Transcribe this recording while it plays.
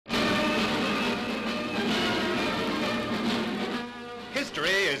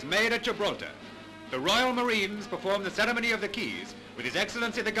History is made at Gibraltar. The Royal Marines perform the ceremony of the keys, with His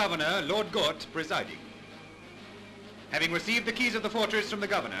Excellency the Governor, Lord Gort, presiding. Having received the keys of the fortress from the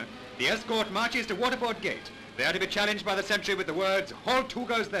Governor, the escort marches to Waterport Gate, there to be challenged by the sentry with the words, "Halt, who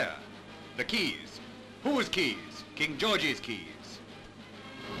goes there?" The keys. Whose keys? King George's keys.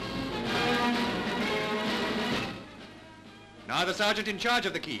 Now the sergeant in charge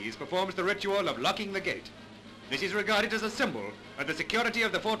of the keys performs the ritual of locking the gate. This is regarded as a symbol of the security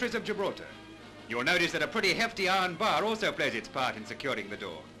of the fortress of Gibraltar. You'll notice that a pretty hefty iron bar also plays its part in securing the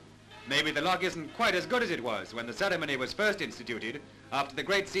door. Maybe the lock isn't quite as good as it was when the ceremony was first instituted after the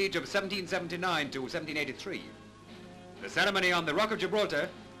Great Siege of 1779 to 1783. The ceremony on the Rock of Gibraltar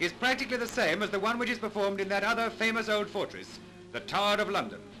is practically the same as the one which is performed in that other famous old fortress, the Tower of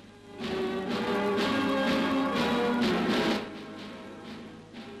London.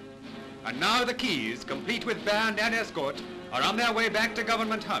 And now the keys, complete with band and escort, are on their way back to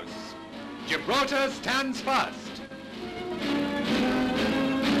Government House. Gibraltar stands fast.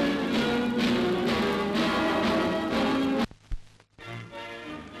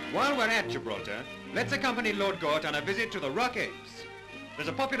 While we're at Gibraltar, let's accompany Lord Gort on a visit to the Rock Apes. There's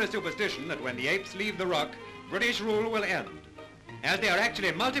a popular superstition that when the apes leave the rock, British rule will end. As they are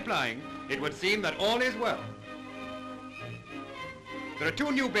actually multiplying, it would seem that all is well. There are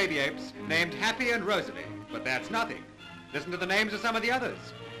two new baby apes named Happy and Rosalie, but that's nothing. Listen to the names of some of the others.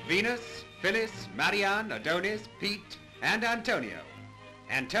 Venus, Phyllis, Marianne, Adonis, Pete, and Antonio.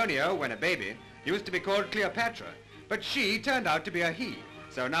 Antonio, when a baby, used to be called Cleopatra, but she turned out to be a he,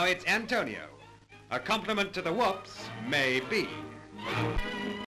 so now it's Antonio. A compliment to the whoops, may be.